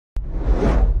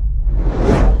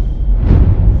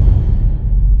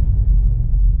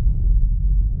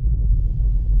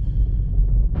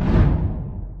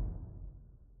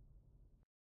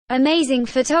Amazing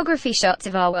photography shots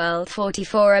of our world.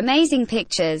 44 amazing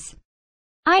pictures.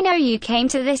 I know you came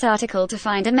to this article to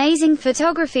find amazing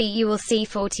photography. You will see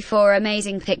 44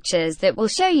 amazing pictures that will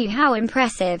show you how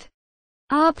impressive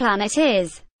our planet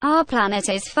is. Our planet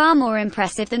is far more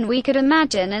impressive than we could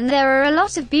imagine, and there are a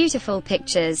lot of beautiful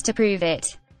pictures to prove it.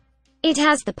 It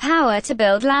has the power to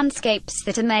build landscapes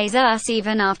that amaze us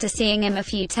even after seeing them a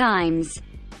few times.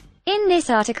 In this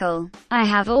article, I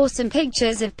have awesome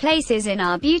pictures of places in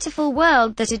our beautiful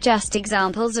world that are just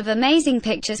examples of amazing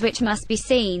pictures which must be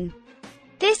seen.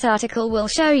 This article will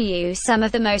show you some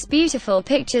of the most beautiful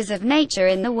pictures of nature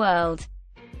in the world.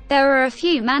 There are a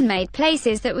few man-made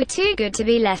places that were too good to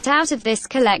be left out of this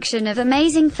collection of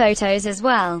amazing photos as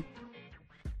well.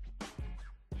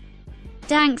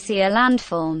 Danxia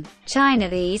landform, China.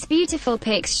 These beautiful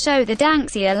pics show the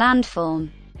Danxia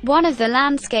landform, one of the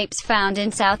landscapes found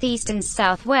in southeast and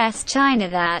southwest China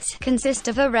that consist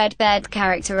of a red bed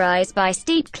characterized by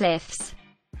steep cliffs.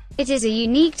 It is a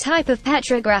unique type of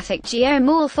petrographic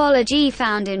geomorphology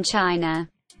found in China.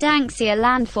 Danxia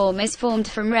landform is formed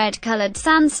from red-colored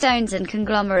sandstones and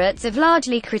conglomerates of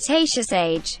largely Cretaceous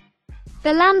age. The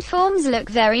landforms look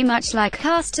very much like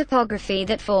karst topography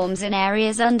that forms in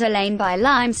areas underlain by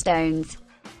limestones.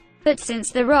 But since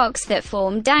the rocks that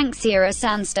form Danxia are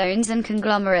sandstones and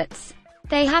conglomerates,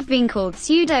 they have been called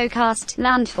pseudo-karst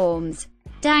landforms.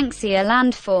 Danxia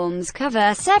landforms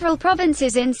cover several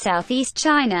provinces in southeast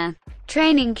China.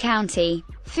 Training County,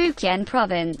 Fujian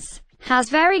Province,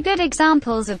 has very good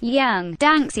examples of young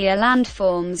Danxia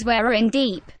landforms wherein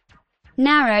deep,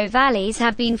 narrow valleys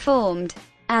have been formed.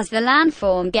 As the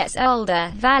landform gets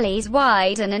older, valleys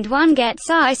widen and one gets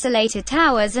isolated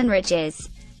towers and ridges.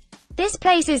 This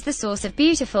place is the source of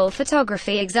beautiful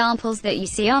photography examples that you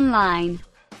see online.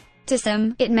 To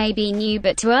some, it may be new,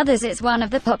 but to others it's one of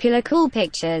the popular cool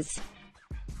pictures.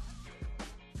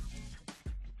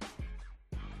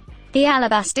 The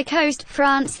Alabaster Coast,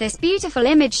 France. This beautiful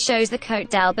image shows the Côte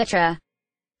d'Albâtre.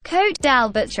 Côte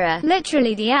d'Albâtre,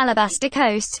 literally the Alabaster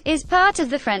Coast, is part of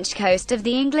the French coast of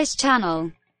the English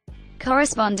Channel,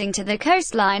 corresponding to the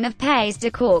coastline of Pays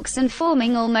de Caux and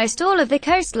forming almost all of the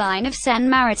coastline of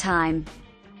Seine-Maritime.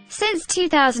 Since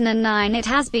 2009 it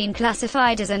has been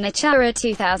classified as a Natura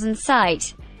 2000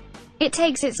 site. It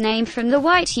takes its name from the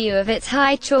white hue of its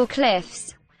high chalk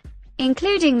cliffs,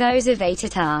 including those of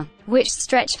Etretat, which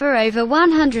stretch for over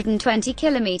 120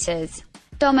 kilometers,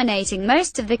 dominating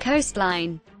most of the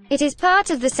coastline. It is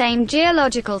part of the same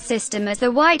geological system as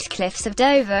the White Cliffs of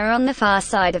Dover on the far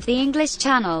side of the English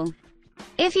Channel.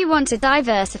 If you want to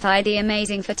diversify the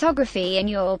amazing photography in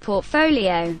your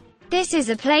portfolio, this is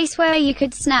a place where you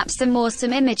could snap some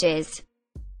awesome images.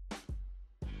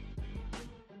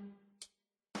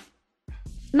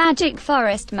 Magic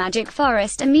Forest. Magic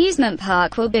Forest Amusement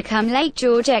Park will become Lake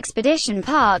George Expedition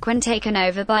Park when taken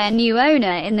over by a new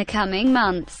owner in the coming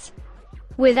months,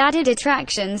 with added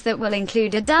attractions that will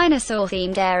include a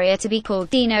dinosaur-themed area to be called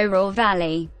Dino Roar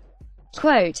Valley.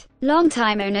 Quote,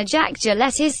 longtime owner Jack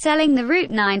Gillette is selling the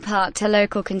Route 9 park to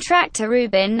local contractor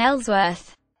Rubin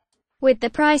Ellsworth, with the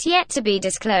price yet to be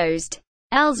disclosed.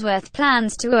 Ellsworth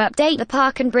plans to update the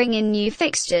park and bring in new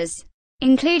fixtures,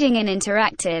 including an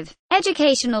interactive,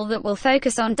 educational that will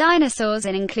focus on dinosaurs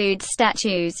and includes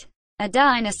statues, a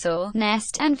dinosaur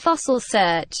nest, and fossil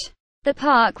search. The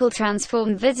park will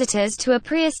transform visitors to a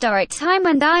prehistoric time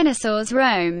when dinosaurs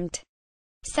roamed,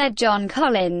 said John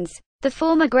Collins, the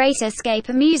former Great Escape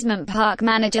amusement park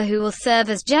manager who will serve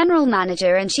as general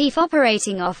manager and chief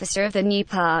operating officer of the new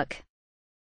park.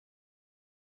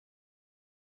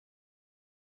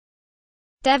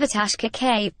 Devetashka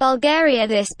Cave, Bulgaria.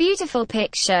 This beautiful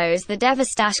pic shows the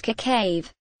Devetashka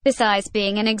Cave. Besides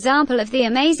being an example of the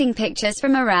amazing pictures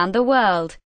from around the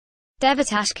world,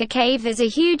 Devetashka Cave is a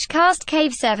huge karst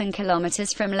cave 7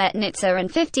 kilometers from Letnica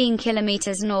and 15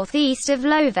 kilometers northeast of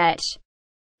Lovech,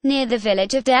 near the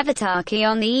village of Devetashka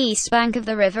on the east bank of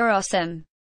the river Osum.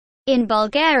 In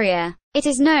Bulgaria, it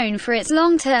is known for its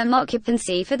long-term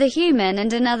occupancy for the human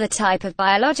and another type of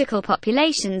biological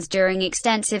populations during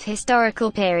extensive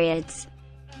historical periods,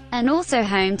 and also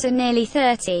home to nearly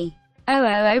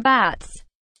 30,000 bats.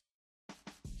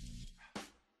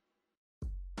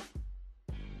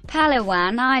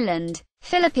 Palawan Island,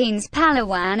 Philippines.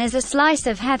 Palawan is a slice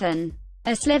of heaven,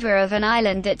 a sliver of an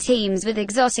island that teems with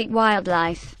exotic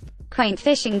wildlife, quaint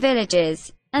fishing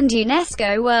villages, and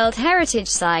UNESCO World Heritage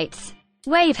Sites.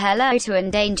 Wave hello to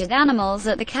endangered animals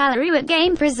at the Kalaruat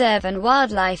Game Preserve and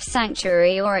Wildlife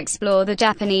Sanctuary, or explore the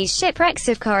Japanese shipwrecks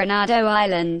of Coronado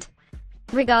Island,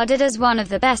 regarded as one of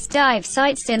the best dive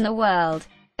sites in the world.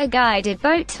 A guided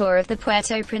boat tour of the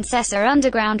Puerto Princesa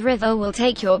underground river will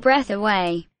take your breath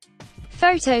away.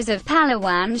 Photos of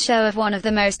Palawan show of one of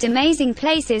the most amazing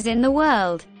places in the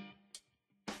world.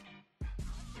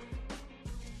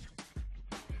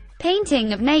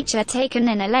 Painting of nature taken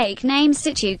in a lake named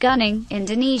Situ Gunung,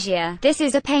 Indonesia. This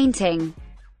is a painting.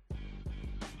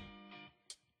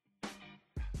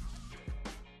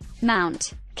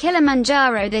 Mount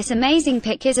Kilimanjaro. This amazing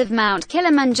pic is of Mount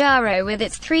Kilimanjaro with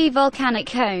its 3 volcanic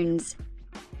cones.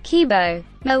 Kibo,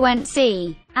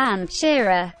 Mawensi, and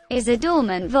Shira, is a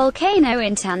dormant volcano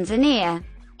in Tanzania.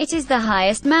 It is the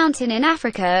highest mountain in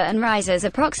Africa and rises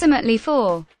approximately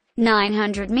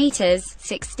 4,900 meters,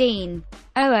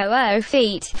 16,000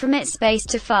 feet, from its base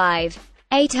to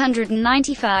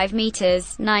 5,895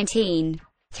 meters,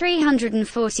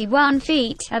 19,341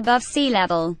 feet, above sea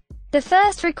level. The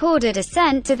first recorded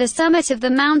ascent to the summit of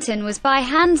the mountain was by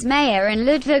Hans Mayer and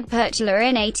Ludwig Perchler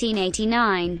in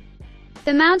 1889.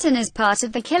 The mountain is part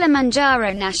of the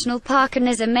Kilimanjaro National Park and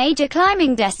is a major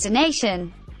climbing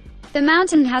destination. The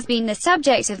mountain has been the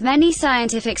subject of many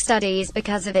scientific studies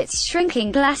because of its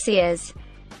shrinking glaciers.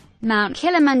 Mount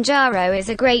Kilimanjaro is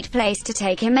a great place to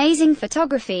take amazing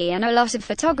photography, and a lot of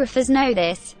photographers know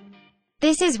this.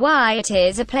 This is why it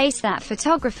is a place that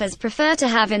photographers prefer to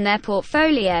have in their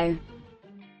portfolio.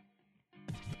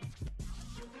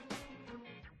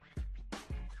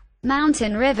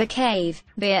 Mountain River Cave,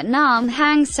 Vietnam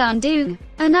Hang Son Doong.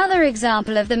 Another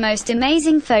example of the most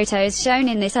amazing photos shown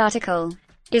in this article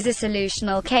is a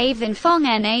solutional cave in Phong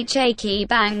Nha Ki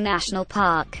Bang National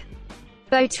Park,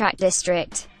 Bo Trac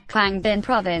District, Quang Binh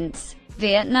Province,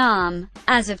 Vietnam.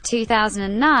 As of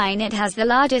 2009, it has the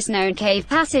largest known cave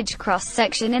passage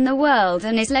cross-section in the world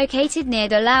and is located near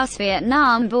the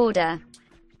Laos-Vietnam border.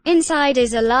 Inside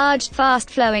is a large,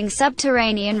 fast-flowing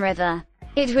subterranean river.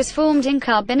 It was formed in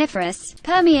Carboniferous,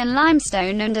 Permian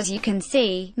limestone and, as you can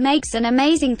see, makes an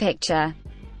amazing picture.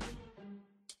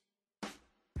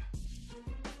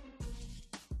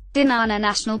 Doñana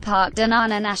National Park.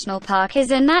 Doñana National Park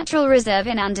is a natural reserve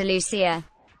in Andalusia,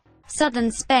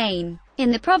 southern Spain, in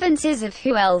the provinces of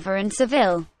Huelva and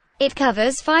Seville. It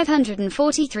covers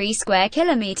 543 square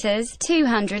kilometers,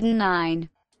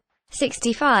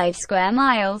 209.65 square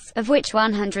miles, of which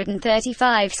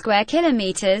 135 square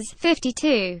kilometers,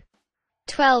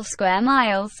 52.12 square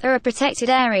miles, are a protected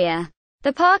area.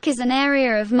 The park is an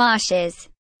area of marshes,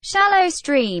 shallow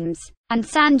streams, and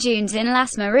sand dunes in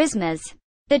Las Marismas,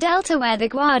 the delta where the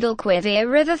Guadalquivir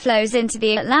River flows into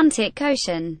the Atlantic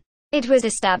Ocean. It was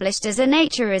established as a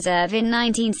nature reserve in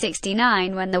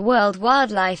 1969 when the World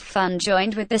Wildlife Fund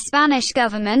joined with the Spanish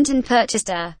government and purchased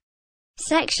a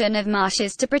section of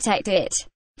marshes to protect it.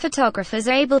 Photographers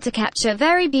are able to capture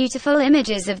very beautiful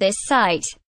images of this site.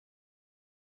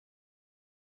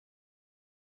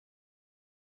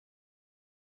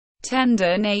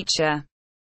 Tender nature.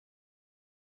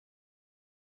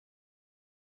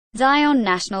 Zion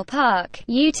National Park,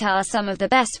 Utah. Some of the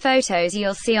best photos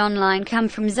you'll see online come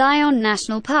from Zion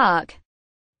National Park.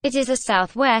 It is a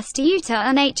southwest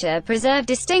Utah nature preserve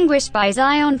distinguished by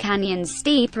Zion Canyon's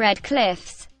steep red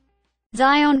cliffs.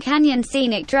 Zion Canyon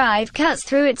Scenic Drive cuts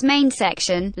through its main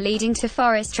section, leading to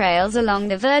forest trails along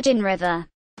the Virgin River.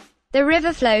 The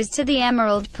river flows to the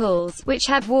Emerald Pools, which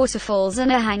have waterfalls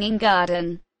and a hanging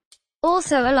garden.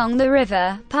 Also along the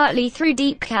river, partly through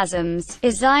deep chasms,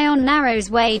 is Zion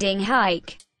Narrows wading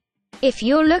hike. If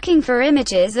you're looking for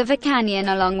images of a canyon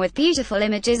along with beautiful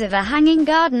images of a hanging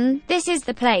garden, this is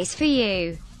the place for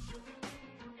you.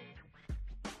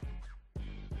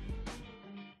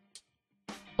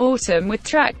 Autumn with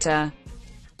tractor.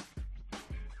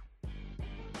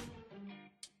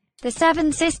 The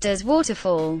Seven Sisters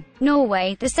Waterfall,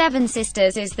 Norway. The Seven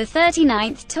Sisters is the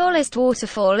 39th tallest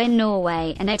waterfall in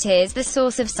Norway, and it is the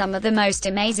source of some of the most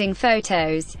amazing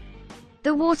photos.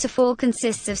 The waterfall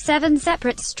consists of 7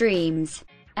 separate streams,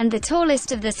 and the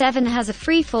tallest of the 7 has a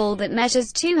free fall that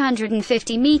measures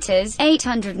 250 meters,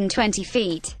 820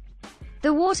 feet.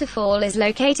 The waterfall is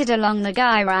located along the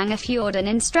Geiranger Fjorden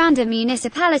in Stranda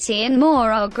municipality in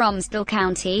Møre og Romsdal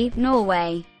County,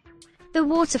 Norway. The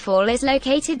waterfall is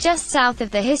located just south of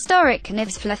the historic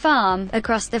Knivsfla farm,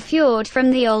 across the fjord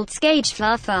from the old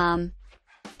Skagefla farm.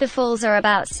 The falls are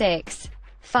about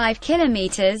 6.5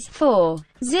 kilometers,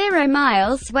 4.0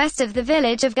 miles west of the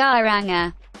village of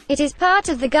Geiranger. It is part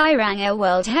of the Geiranger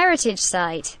World Heritage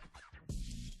Site.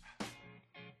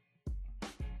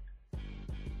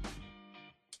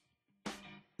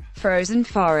 Frozen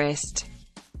forest.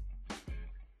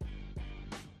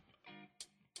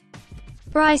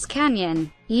 Bryce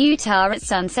Canyon, Utah. At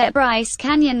sunset, Bryce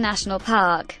Canyon National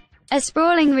Park, a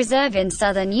sprawling reserve in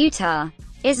southern Utah,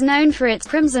 is known for its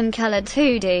crimson-colored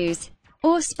hoodoos,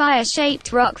 or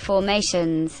spire-shaped rock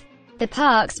formations. The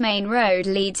park's main road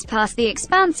leads past the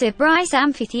expansive Bryce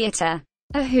Amphitheater,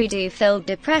 a hoodoo-filled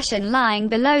depression lying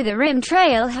below the Rim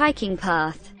Trail hiking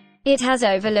path. It has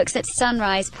overlooks at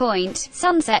Sunrise Point,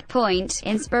 Sunset Point,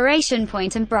 Inspiration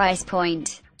Point and Bryce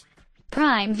Point.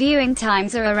 Prime viewing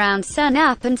times are around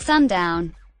sun-up and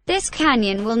sundown. This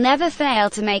canyon will never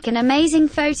fail to make an amazing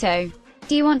photo.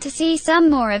 Do you want to see some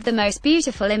more of the most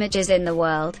beautiful images in the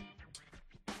world?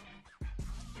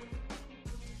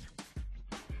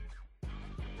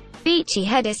 Beachy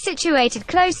Head is situated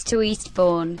close to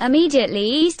Eastbourne, immediately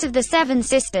east of the Seven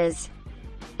Sisters.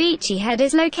 Beachy Head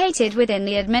is located within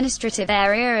the administrative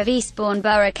area of Eastbourne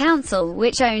Borough Council,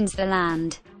 which owns the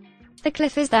land. The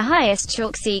cliff is the highest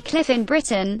chalk-sea cliff in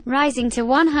Britain, rising to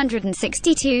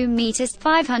 162 meters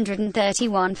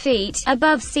 (531 feet)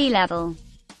 above sea level.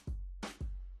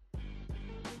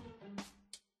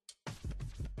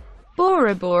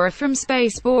 Bora Bora from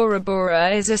space. Bora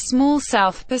Bora is a small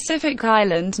South Pacific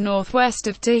island northwest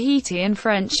of Tahiti in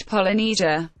French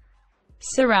Polynesia,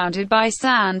 surrounded by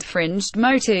sand-fringed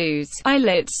motus,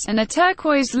 islets, and a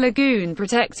turquoise lagoon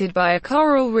protected by a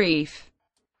coral reef.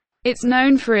 It's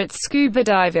known for its scuba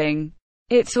diving.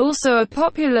 It's also a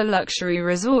popular luxury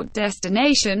resort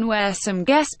destination where some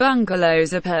guest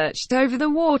bungalows are perched over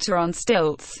the water on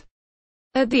stilts.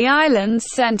 At the island's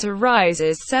center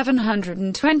rises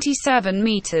 727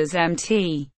 meters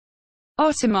 (mt)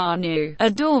 Otomanu, a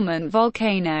dormant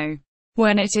volcano.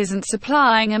 When it isn't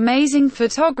supplying amazing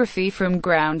photography from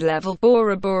ground level,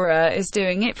 Bora Bora is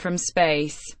doing it from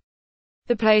space.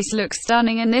 The place looks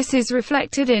stunning, and this is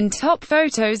reflected in top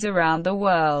photos around the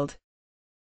world.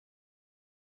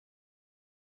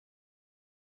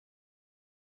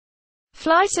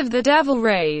 Flight of the Devil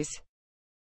Rays.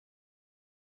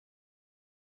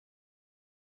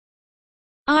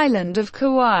 Island of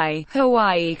Kauai,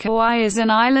 Hawaii. Kauai is an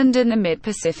island in the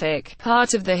mid-Pacific,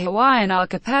 part of the Hawaiian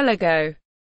archipelago.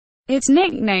 It's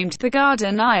nicknamed the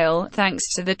Garden Isle,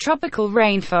 thanks to the tropical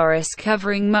rainforest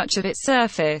covering much of its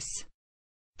surface.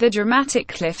 The dramatic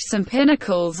cliffs and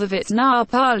pinnacles of its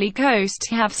Na-Pali coast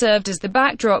have served as the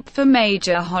backdrop for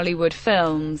major Hollywood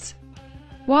films,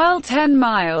 while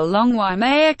 10-mile-long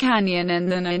Waimea Canyon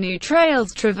and the Nanu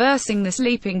trails traversing the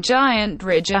Sleeping Giant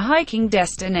Ridge are hiking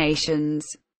destinations.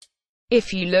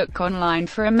 If you look online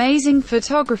for amazing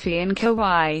photography in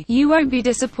Kauai, you won't be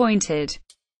disappointed.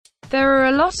 There are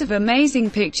a lot of amazing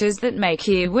pictures that make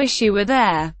you wish you were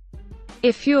there.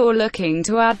 If you're looking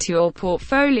to add to your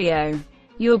portfolio,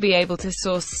 you'll be able to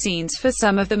source scenes for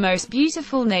some of the most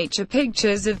beautiful nature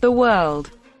pictures of the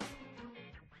world.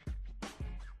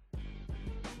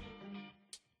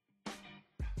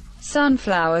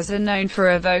 Sunflowers are known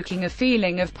for evoking a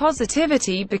feeling of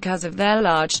positivity because of their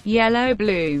large, yellow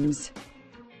blooms.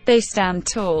 They stand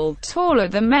tall, taller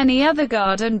than many other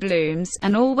garden blooms,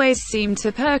 and always seem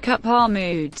to perk up our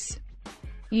moods.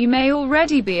 You may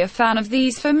already be a fan of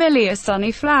these familiar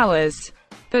sunny flowers.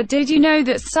 But did you know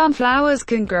that sunflowers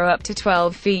can grow up to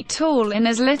 12 feet tall in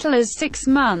as little as 6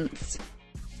 months?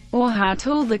 Or how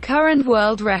tall the current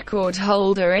world record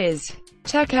holder is?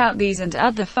 Check out these and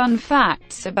other fun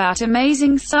facts about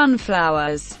amazing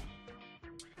sunflowers.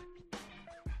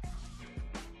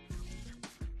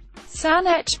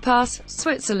 Sanetsch Pass,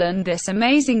 Switzerland. This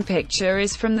amazing picture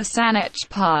is from the Sanetsch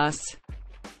Pass.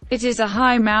 It is a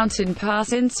high mountain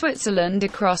pass in Switzerland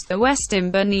across the western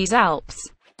Bernese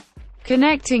Alps,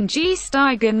 connecting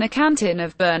Gsteigen, the canton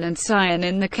of Bern, and Sion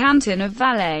in the canton of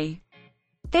Valais.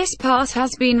 This pass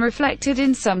has been reflected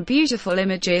in some beautiful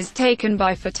images taken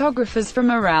by photographers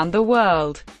from around the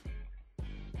world.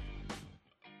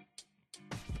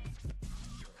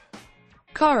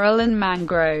 Coral and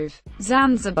mangrove.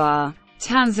 Zanzibar,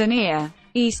 Tanzania,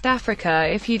 East Africa.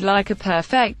 If you'd like a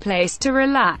perfect place to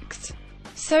relax,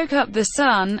 soak up the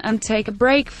sun, and take a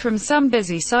break from some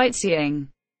busy sightseeing,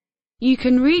 you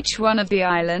can reach one of the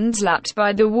islands lapped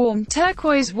by the warm,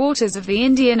 turquoise waters of the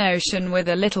Indian Ocean with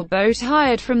a little boat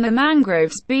hired from the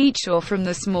mangroves beach or from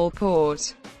the small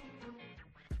port.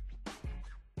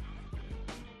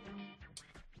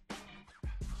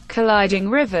 Colliding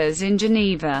rivers in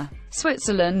Geneva,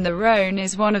 Switzerland. The Rhone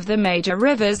is one of the major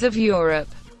rivers of Europe,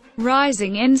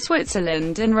 rising in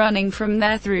Switzerland and running from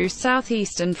there through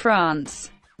southeastern France.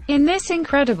 In this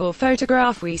incredible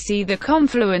photograph we see the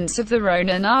confluence of the Rhone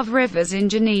and Arve rivers in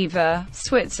Geneva,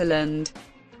 Switzerland.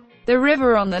 The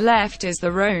river on the left is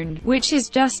the Rhone, which is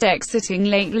just exiting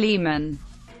Lake Léman.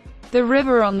 The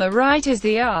river on the right is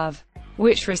the Arve,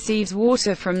 which receives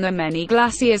water from the many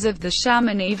glaciers of the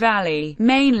Chamonix Valley,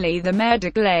 mainly the Mer de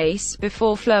Glace,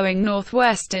 before flowing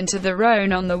northwest into the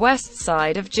Rhone on the west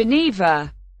side of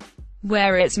Geneva.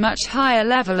 where its much higher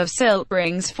level of silt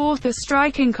brings forth a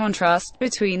striking contrast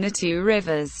between the two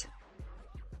rivers.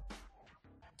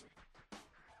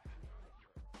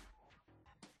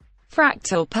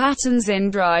 Fractal patterns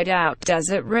in dried-out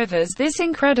desert rivers. This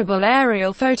incredible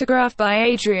aerial photograph by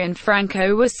Adrian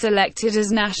Franco was selected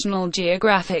as National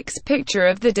Geographic's Picture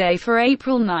of the Day for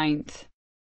April 9,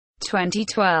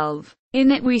 2012.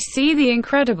 In it we see the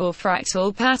incredible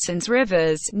fractal patterns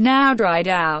rivers, now dried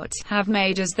out, have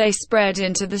made as they spread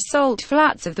into the salt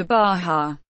flats of the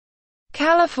Baja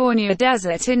California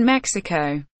desert in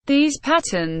Mexico. These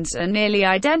patterns are nearly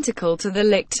identical to the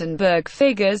Lichtenberg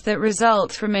figures that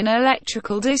result from an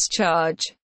electrical discharge.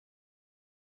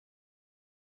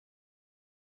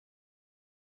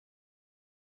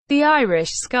 The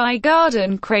Irish Sky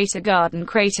Garden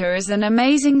Crater is an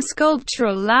amazing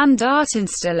sculptural land art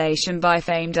installation by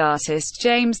famed artist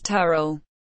James Turrell.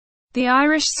 The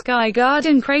Irish Sky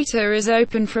Garden Crater is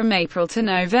open from April to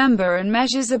November and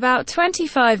measures about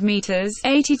 25 meters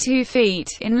 (82 feet)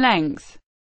 in length,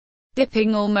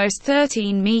 dipping almost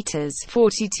 13 meters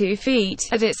 (42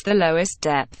 feet) at its the lowest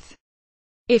depth.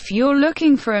 If you're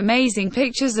looking for amazing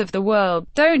pictures of the world,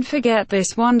 don't forget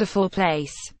this wonderful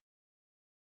place.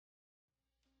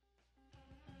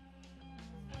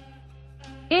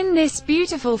 In this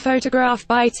beautiful photograph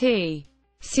by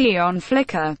T.C. on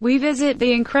Flickr, we visit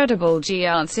the incredible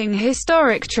Jiansing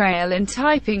Historic Trail in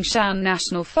Taiping-Shan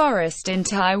National Forest in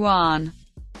Taiwan.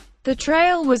 The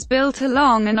trail was built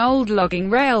along an old logging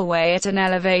railway at an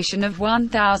elevation of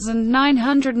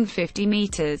 1,950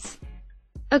 meters.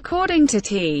 According to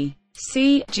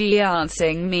T.C.,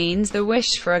 Jiansing means the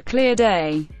wish for a clear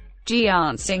day.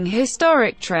 Jiansing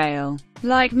Historic Trail,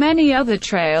 like many other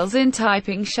trails in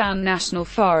Taiping-Shan National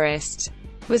Forest,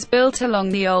 was built along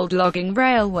the old logging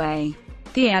railway.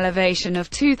 The elevation of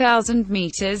 2,000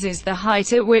 meters is the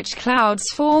height at which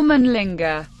clouds form and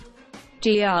linger.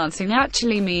 Jiansing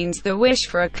actually means the wish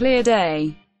for a clear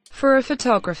day. For a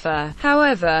photographer,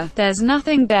 however, there's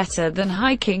nothing better than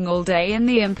hiking all day in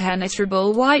the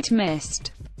impenetrable white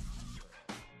mist.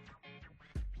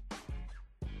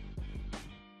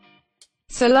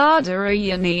 Salada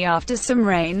Uyuni. After some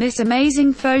rain. This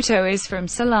amazing photo is from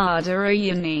Salada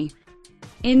Uyuni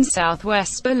in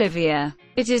southwest Bolivia.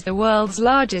 It is the world's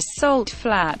largest salt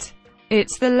flat.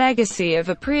 It's the legacy of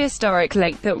a prehistoric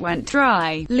lake that went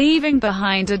dry, leaving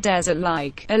behind a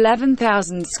desert-like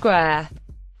 11,000 square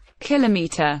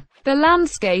kilometer. The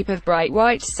landscape of bright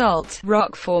white salt,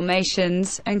 rock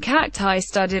formations, and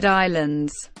cacti-studded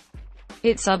islands.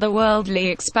 Its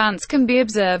otherworldly expanse can be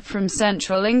observed from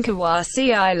central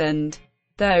Incahuasi Island.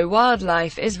 Though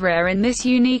wildlife is rare in this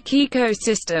unique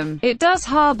ecosystem, it does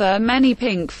harbor many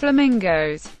pink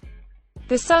flamingos.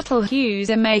 The subtle hues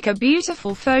make a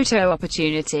beautiful photo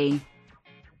opportunity.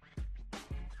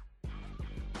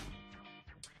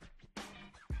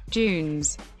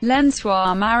 Dunes.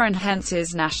 Lençóis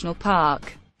Maranhenses National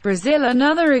Park, Brazil.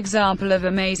 Another example of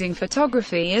amazing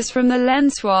photography is from the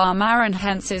Lençóis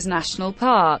Maranhenses National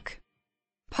Park.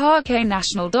 Parque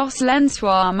Nacional dos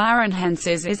Lençóis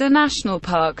Maranhenses is a national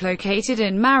park located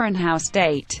in Maranhão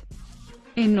State,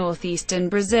 in northeastern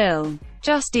Brazil,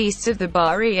 just east of the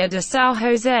Bahia de São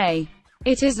José.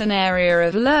 It is an area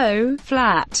of low,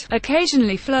 flat,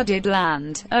 occasionally flooded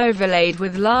land, overlaid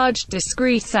with large,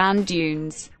 discrete sand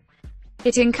dunes.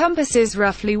 It encompasses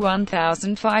roughly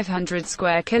 1,500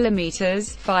 square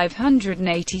kilometers,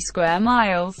 580 square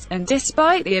miles, and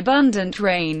despite the abundant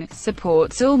rain,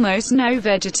 supports almost no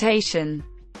vegetation.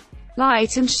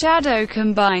 Light and shadow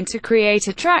combine to create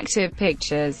attractive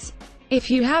pictures. If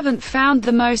you haven't found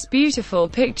the most beautiful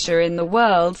picture in the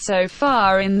world so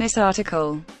far in this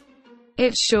article,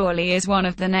 it surely is one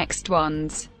of the next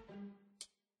ones.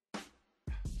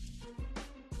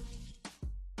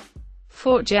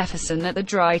 Fort Jefferson at the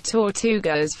Dry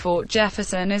Tortugas. Fort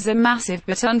Jefferson is a massive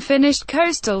but unfinished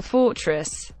coastal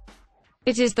fortress.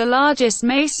 It is the largest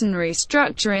masonry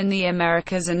structure in the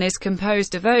Americas and is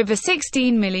composed of over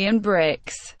 16 million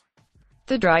bricks.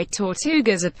 The Dry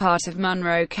Tortugas are part of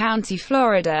Monroe County,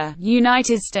 Florida,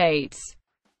 United States.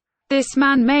 This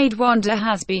man-made wonder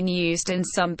has been used in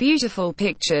some beautiful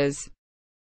pictures.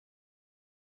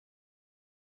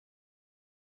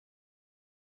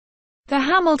 The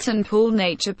Hamilton Pool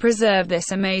Nature Preserve.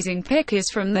 This amazing pic is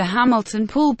from the Hamilton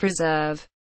Pool Preserve.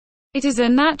 It is a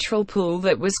natural pool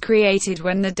that was created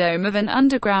when the dome of an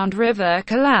underground river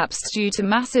collapsed due to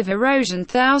massive erosion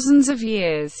thousands of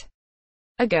years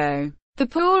ago. The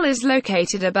pool is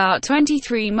located about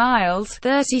 23 miles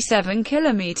 (37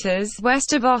 kilometers)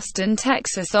 west of Austin,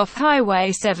 Texas off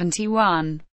Highway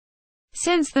 71.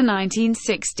 Since the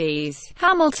 1960s,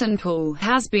 Hamilton Pool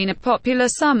has been a popular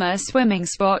summer swimming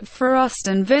spot for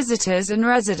Austin visitors and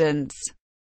residents.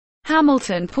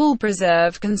 Hamilton Pool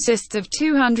Preserve consists of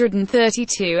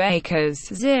 232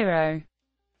 acres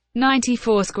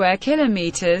 (94 square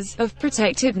kilometers) of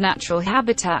protected natural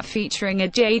habitat featuring a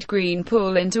jade green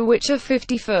pool into which a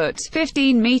 50-foot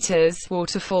 (15 meters)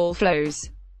 waterfall flows.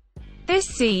 This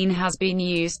scene has been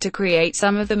used to create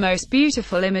some of the most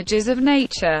beautiful images of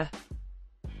nature.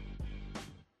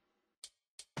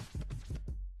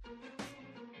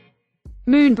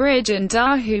 Moon Bridge and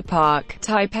Dahu Park,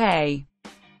 Taipei.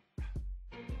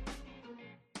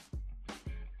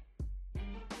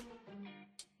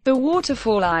 The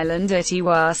waterfall island at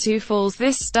Iguazu Falls.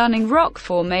 This stunning rock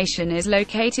formation is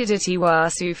located at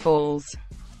Iguazu Falls.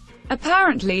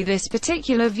 Apparently this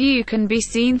particular view can be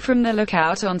seen from the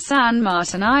lookout on San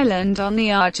Martin Island on the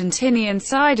Argentinian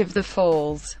side of the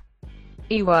falls.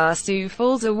 Iguazu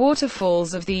Falls are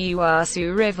waterfalls of the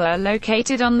Iguazu River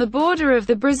located on the border of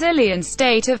the Brazilian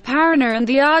state of Paraná and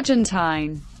the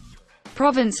Argentine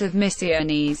province of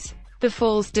Misiones. The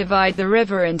falls divide the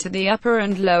river into the upper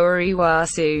and lower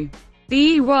Iguazu.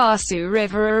 The Iguazu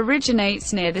River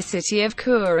originates near the city of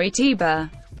Curitiba.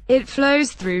 It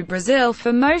flows through Brazil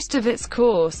for most of its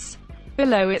course.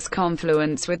 Below its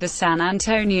confluence with the San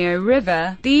Antonio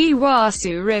River, the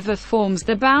Iguazu River forms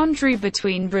the boundary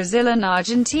between Brazil and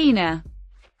Argentina.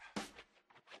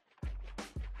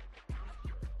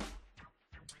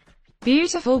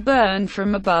 Beautiful Bern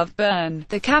from above. Bern,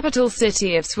 the capital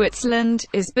city of Switzerland,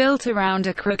 is built around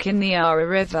a crook in the Aare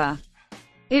River.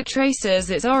 It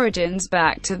traces its origins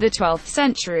back to the 12th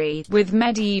century, with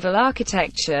medieval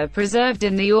architecture preserved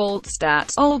in the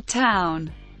Altstadt, Old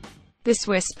Town. The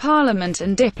Swiss parliament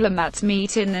and diplomats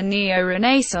meet in the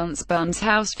neo-Renaissance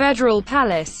Bundeshaus Federal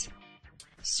Palace.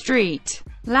 Street,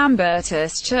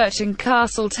 Lambertus Church and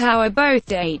Castle Tower both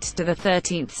date to the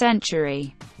 13th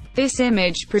century. This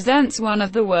image presents one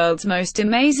of the world's most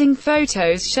amazing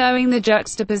photos showing the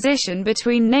juxtaposition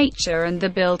between nature and the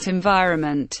built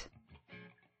environment.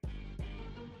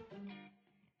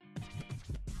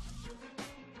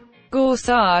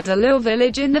 Gorsar-de-Lure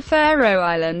village in the Faroe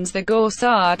Islands. The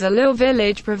Gorsar-de-Lure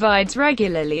village provides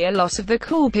regularly a lot of the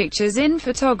cool pictures in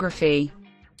photography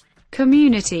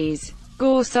communities.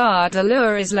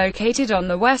 Gorsar-de-Lure is located on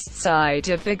the west side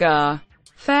of the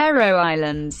Faroe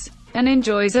Islands, and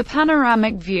enjoys a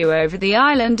panoramic view over the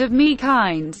island of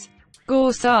Mykines.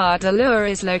 Gorsar-de-Lure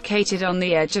is located on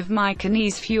the edge of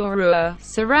Mykinesfjörður,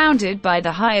 surrounded by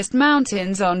the highest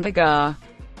mountains on the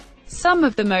Some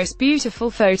of the most beautiful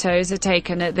photos are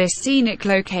taken at this scenic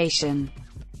location.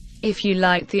 If you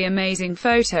like the amazing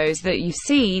photos that you've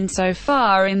seen so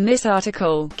far in this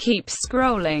article, keep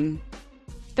scrolling.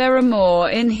 There are more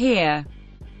in here.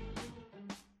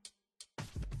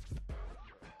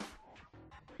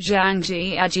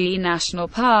 Zhangjiajie National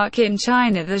Park in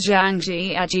China. The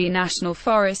Zhangjiajie National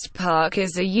Forest Park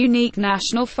is a unique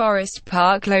national forest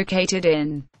park located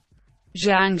in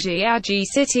Zhangjiajie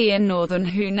City in northern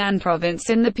Hunan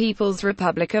Province in the People's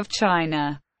Republic of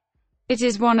China. It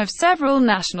is one of several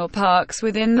national parks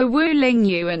within the Wuling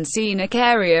Yuan Scenic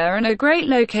Area and a great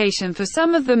location for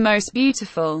some of the most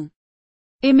beautiful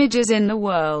images in the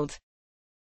world.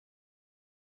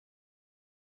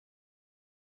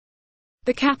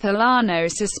 The Capilano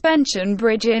Suspension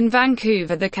Bridge in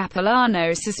Vancouver. The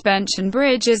Capilano Suspension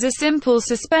Bridge is a simple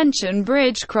suspension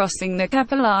bridge crossing the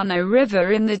Capilano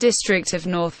River in the district of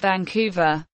North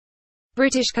Vancouver,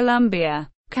 British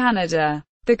Columbia, Canada.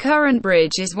 The current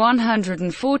bridge is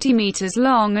 140 meters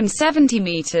long and 70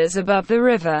 meters above the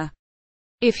river.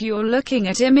 If you're looking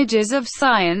at images of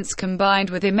science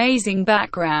combined with amazing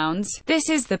backgrounds,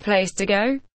 this is the place to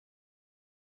go.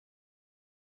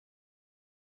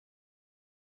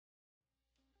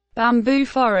 Bamboo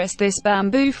forest. This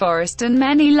bamboo forest and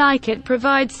many like it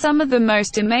provides some of the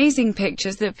most amazing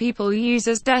pictures that people use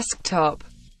as desktop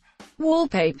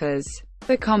wallpapers.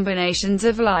 The combinations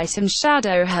of light and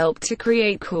shadow help to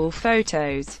create cool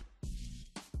photos.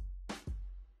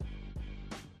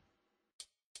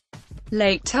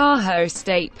 Lake Tahoe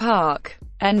State Park.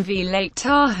 NV Lake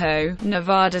Tahoe,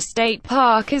 Nevada State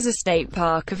Park is a state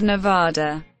park of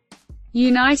Nevada,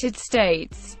 United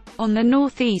States, on the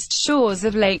northeast shores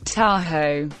of Lake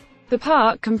Tahoe. The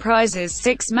park comprises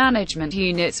 6 management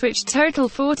units which total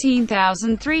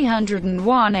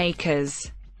 14,301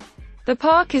 acres. The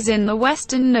park is in the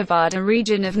western Nevada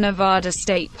region of Nevada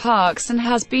State Parks and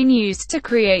has been used to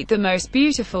create the most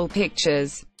beautiful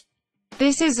pictures.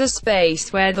 This is a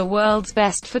space where the world's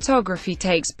best photography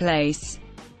takes place.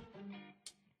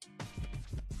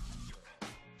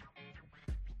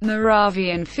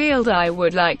 Moravian Field. I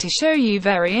would like to show you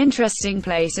very interesting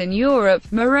place in Europe,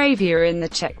 Moravia in the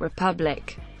Czech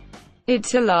Republic.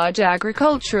 It's a large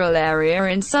agricultural area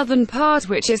in southern part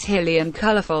which is hilly and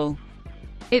colorful.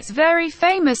 It's very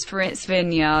famous for its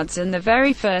vineyards and the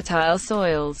very fertile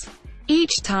soils.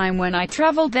 Each time when I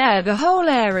traveled there, the whole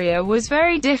area was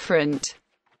very different.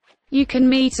 You can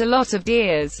meet a lot of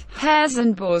deers, hares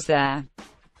and boars there.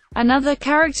 Another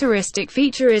characteristic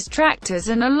feature is tractors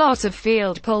and a lot of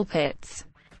field pulpits.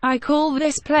 I call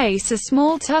this place a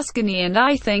small Tuscany and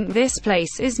I think this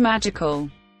place is magical.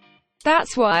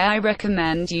 That's why I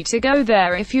recommend you to go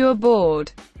there if you're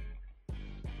bored.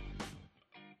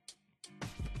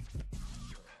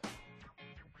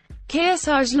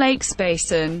 Kearsarge Lakes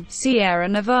Basin, Sierra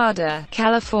Nevada,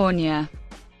 California.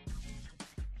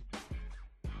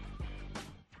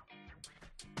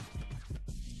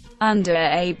 Under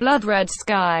a blood-red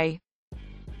sky.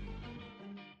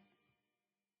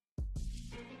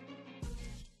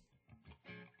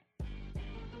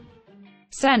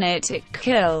 Sanetsch,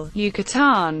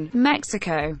 Yucatan,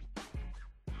 Mexico.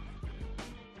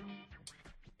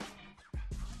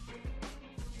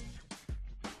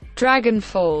 Dragon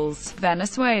Falls,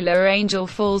 Venezuela. Angel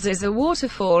Falls is a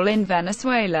waterfall in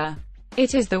Venezuela.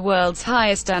 It is the world's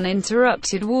highest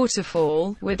uninterrupted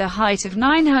waterfall, with a height of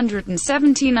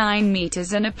 979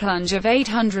 meters and a plunge of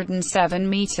 807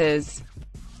 meters.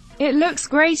 It looks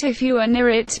great if you are near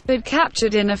it, but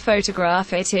captured in a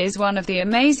photograph it is one of the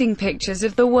amazing pictures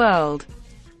of the world.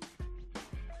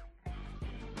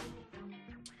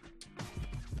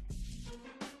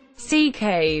 Sea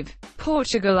Cave,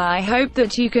 Portugal. I hope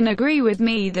that you can agree with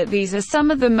me that these are some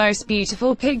of the most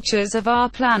beautiful pictures of our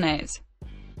planet.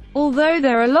 Although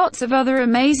there are lots of other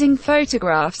amazing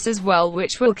photographs as well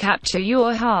which will capture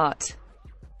your heart.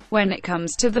 When it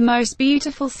comes to the most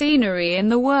beautiful scenery in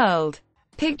the world,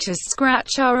 pictures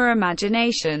scratch our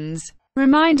imaginations,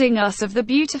 reminding us of the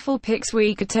beautiful pics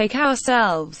we could take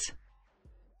ourselves.